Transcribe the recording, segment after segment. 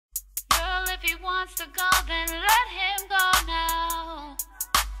wants to go, then let him go now.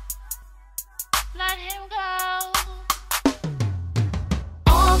 Let him go.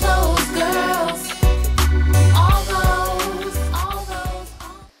 All those girls, all those.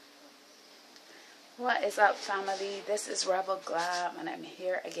 What is up, family? This is Rebel Glam, and I'm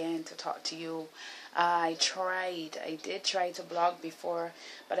here again to talk to you. I did try to blog before,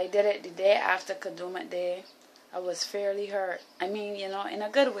 but I did it the day after Kadooment Day. I was fairly hurt. I mean, you know, in a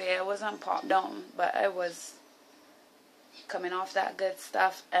good way. I wasn't popped down, but I was coming off that good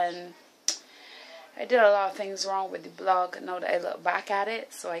stuff, and I did a lot of things wrong with the blog now that I look back at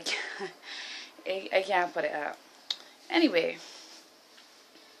it, so I can't put it up. Anyway,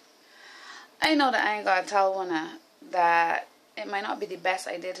 I know that I ain't gotta tell one that it might not be the best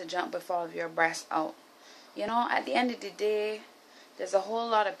idea to jump with all of your breasts out. You know, at the end of the day, there's a whole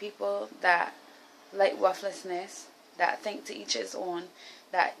lot of people that like worthlessness, that think to each his own,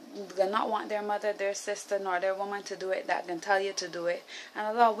 that do not want their mother, their sister, nor their woman to do it, that can tell you to do it. And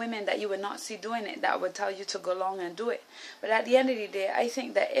a lot of women that you would not see doing it, that would tell you to go along and do it. But at the end of the day, I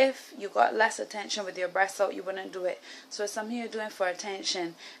think that if you got less attention with your breasts out, you wouldn't do it. So it's something you're doing for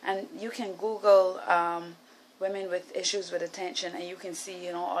attention. And you can Google women with issues with attention, and you can see,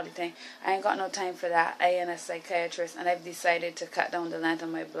 you know, all the things. I ain't got no time for that. I am a psychiatrist, and I've decided to cut down the length of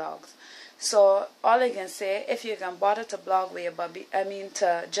my blogs. So all I can say, if you can bother to blog with your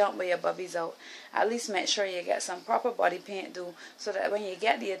to jump with your bubbies out, at least make sure you get some proper body paint do, so that when you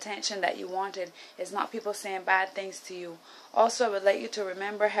get the attention that you wanted, it's not people saying bad things to you. Also, I would like you to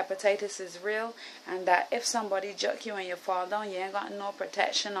remember hepatitis is real, and that if somebody jerk you and you fall down, you ain't got no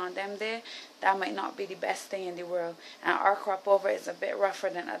protection on them there. That might not be the best thing in the world. And our crop over is a bit rougher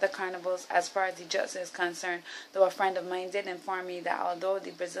than other carnivals as far as the jerks is concerned. Though a friend of mine did inform me that although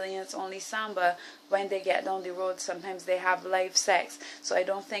the Brazilians only samba, when they get down the road, sometimes they have live sex. So I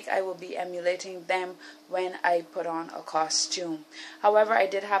don't think I will be emulating them when I put on a costume. However, I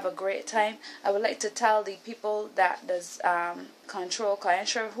did have a great time. I would like to tell the people that does control, I ain't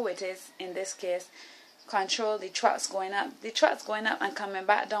sure who it is in this case, control the trucks going up. The trucks going up and coming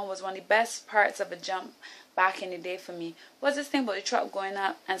back down was one of the best parts of a jump back in the day for me. What's this thing about the truck going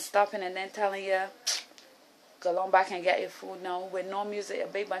up and stopping and then telling you, go on back and get your food now, with no music, a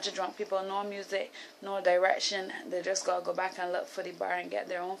big bunch of drunk people, no music, no direction. They just gotta go back and look for the bar and get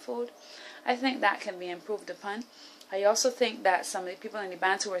their own food. I think that can be improved upon. I also think that some of the people in the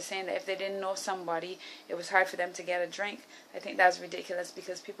band who were saying that if they didn't know somebody, it was hard for them to get a drink. I think that's ridiculous,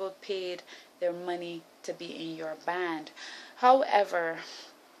 because people paid their money to be in your band. However,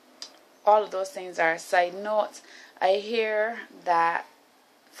 all of those things are side notes. I hear that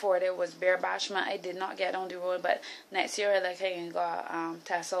for there was bear bashment. I did not get on the road, but next year I can go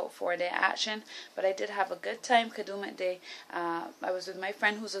test out 4-day action. But I did have a good time Kadooment Day. I was with my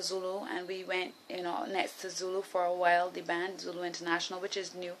friend who's a Zulu, and we went, you know, next to Zulu for a while, the band Zulu International, which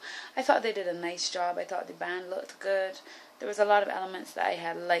is new. I thought they did a nice job. I thought the band looked good. There was a lot of elements that I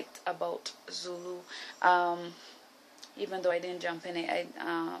had liked about Zulu, even though I didn't jump in it.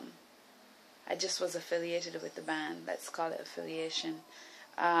 I just was affiliated with the band. Let's call it affiliation.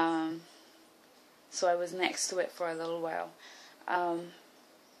 So I was next to it for a little while.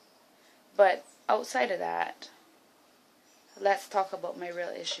 But outside of that, let's talk about my real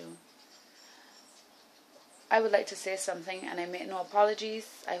issue. I would like to say something, and I make no apologies.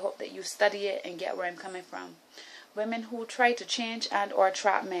 I hope that you study it and get where I'm coming from. Women who try to change and or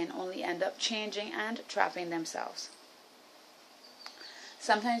trap men only end up changing and trapping themselves.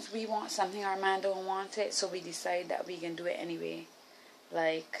 Sometimes we want something our man don't want it, so we decide that we can do it anyway.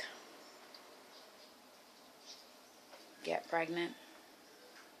 Like, get pregnant.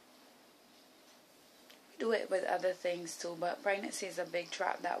 We do it with other things too, but pregnancy is a big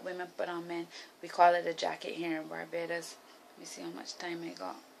trap that women put on men. We call it a jacket here in Barbados. Let me see how much time I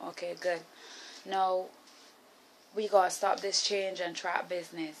got. Okay, good. No, we gotta stop this change and trap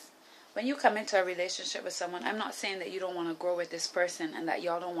business. When you come into a relationship with someone, I'm not saying that you don't want to grow with this person and that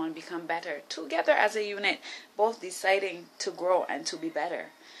y'all don't want to become better. Together as a unit, both deciding to grow and to be better.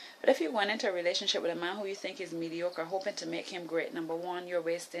 But if you went into a relationship with a man who you think is mediocre, hoping to make him great, number one, you're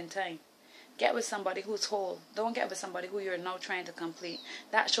wasting time. Get with somebody who's whole. Don't get with somebody who you're now trying to complete.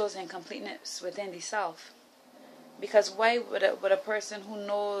 That shows incompleteness within the self. Because why would a person who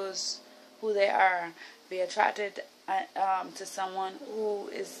knows who they are be attracted to someone who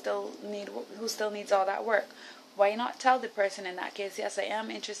still needs all that work? Why not tell the person in that case, yes, I am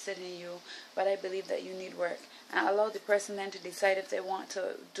interested in you, but I believe that you need work, and allow the person then to decide if they want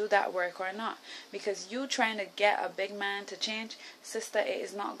to do that work or not. Because you trying to get a big man to change, sister, it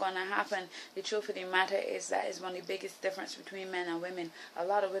is not going to happen. The truth of the matter is that is one of the biggest difference between men and women. A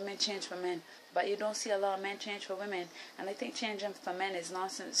lot of women change for men, but you don't see a lot of men change for women. And I think changing for men is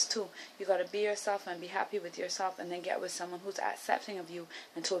nonsense too. You got to be yourself and be happy with yourself, and then get with someone who's accepting of you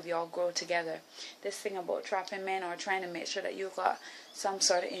until you all grow together. This thing about trapping men or trying to make sure that you got some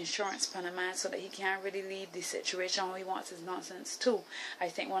sort of insurance upon a man so that he can't really leave the situation how he wants is nonsense too. I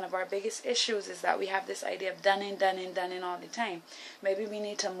think one of our biggest issues is that we have this idea of done in all the time. Maybe we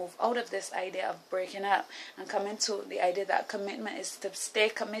need to move out of this idea of breaking up and come into the idea that commitment is to stay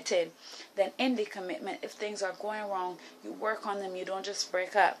committed. Then in the commitment, if things are going wrong, you work on them, you don't just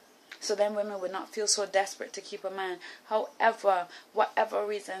break up. So then women would not feel so desperate to keep a man. However, whatever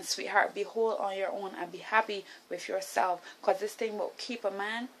reason, sweetheart, be whole on your own and be happy with yourself. Because this thing will keep a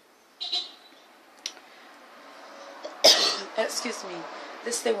man. Excuse me.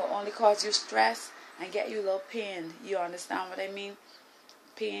 This thing will only cause you stress and get you a little pain. You understand what I mean?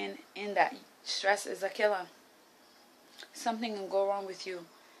 Pain in that. Stress is a killer. Something can go wrong with you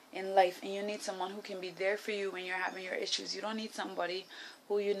in life, and you need someone who can be there for you when you're having your issues. You don't need somebody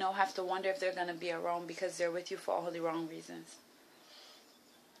who you know have to wonder if they're going to be around because they're with you for all the wrong reasons.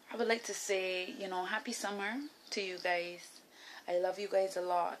 I would like to say, happy summer to you guys. I love you guys a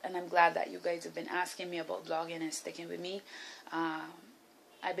lot, and I'm glad that you guys have been asking me about blogging and sticking with me.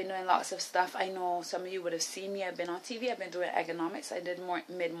 I've been doing lots of stuff. I know some of you would have seen me. I've been on TV. I've been doing economics. I did more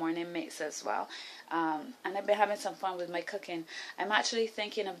mid-morning mix as well. And I've been having some fun with my cooking. I'm actually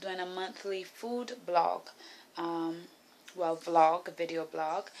thinking of doing a monthly food blog. Video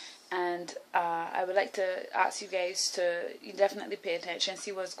blog. And I would like to ask you guys to definitely pay attention,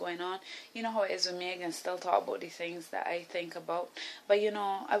 see what's going on. You know how it is with me, I can still talk about the things that I think about. But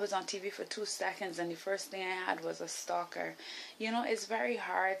I was on TV for 2 seconds and the first thing I had was a stalker. It's very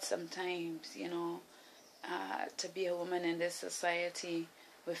hard sometimes, to be a woman in this society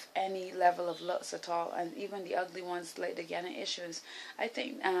with any level of looks at all, and even the ugly ones like the getting issues. I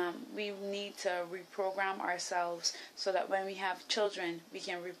think we need to reprogram ourselves so that when we have children, we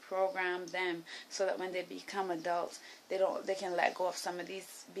can reprogram them so that when they become adults, they can let go of some of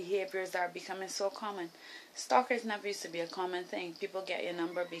these behaviors that are becoming so common. Stalkers never used to be a common thing. People get your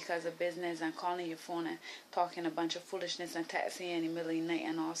number because of business and calling your phone and talking a bunch of foolishness and texting you in the middle of the night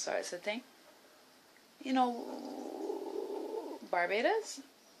and all sorts of things. Barbados?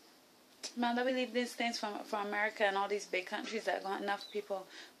 Man, that we leave these things from America and all these big countries that got enough people.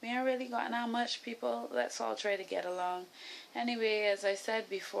 We ain't really got that much people. Let's all try to get along. Anyway, as I said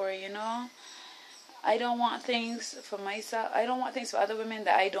before, I don't want things for myself. I don't want things for other women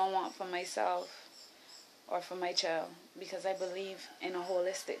that I don't want for myself or for my child, because I believe in a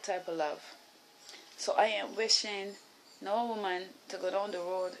holistic type of love. So I am wishing no woman to go down the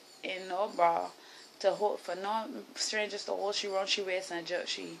road in no bra, to hold for no strangers to hold she run she waist and judge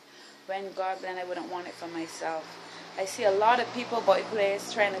she. When God blend, I wouldn't want it for myself. I see a lot of people by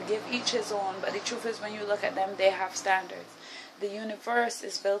place trying to give each his own, but the truth is when you look at them, they have standards. The universe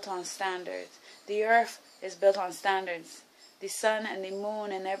is built on standards. The earth is built on standards. The sun and the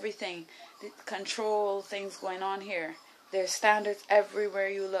moon and everything, the control things going on here. There's standards everywhere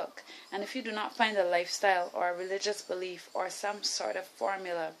you look. And if you do not find a lifestyle or a religious belief or some sort of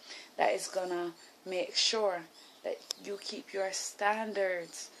formula that is going to make sure that you keep your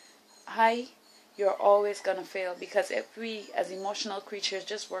standards high, you're always going to fail. Because if we as emotional creatures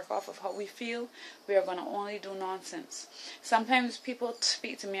just work off of how we feel, we are going to only do nonsense. Sometimes people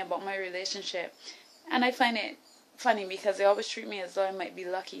speak to me about my relationship, and I find it funny because they always treat me as though I might be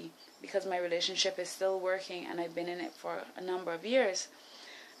lucky because my relationship is still working and I've been in it for a number of years.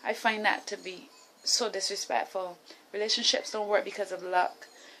 I find that to be so disrespectful. Relationships don't work because of luck.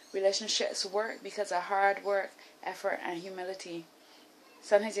 Relationships work because of hard work, effort, and humility.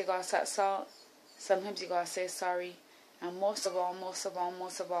 Sometimes you gotta set salt, sometimes you gotta say sorry, and most of all,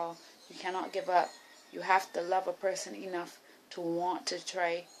 you cannot give up. You have to love a person enough to want to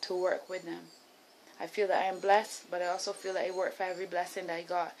try to work with them. I feel that I am blessed, but I also feel that I work for every blessing that I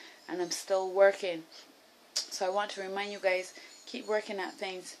got, and I'm still working. So I want to remind you guys, keep working at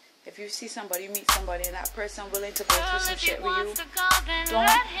things. If you see somebody, you meet somebody, and that person willing to go through some shit with you, don't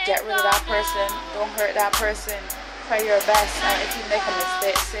get rid of that person, don't hurt that person. Try your best, and if you make a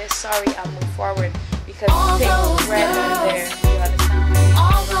mistake, say sorry and move forward, because things right over there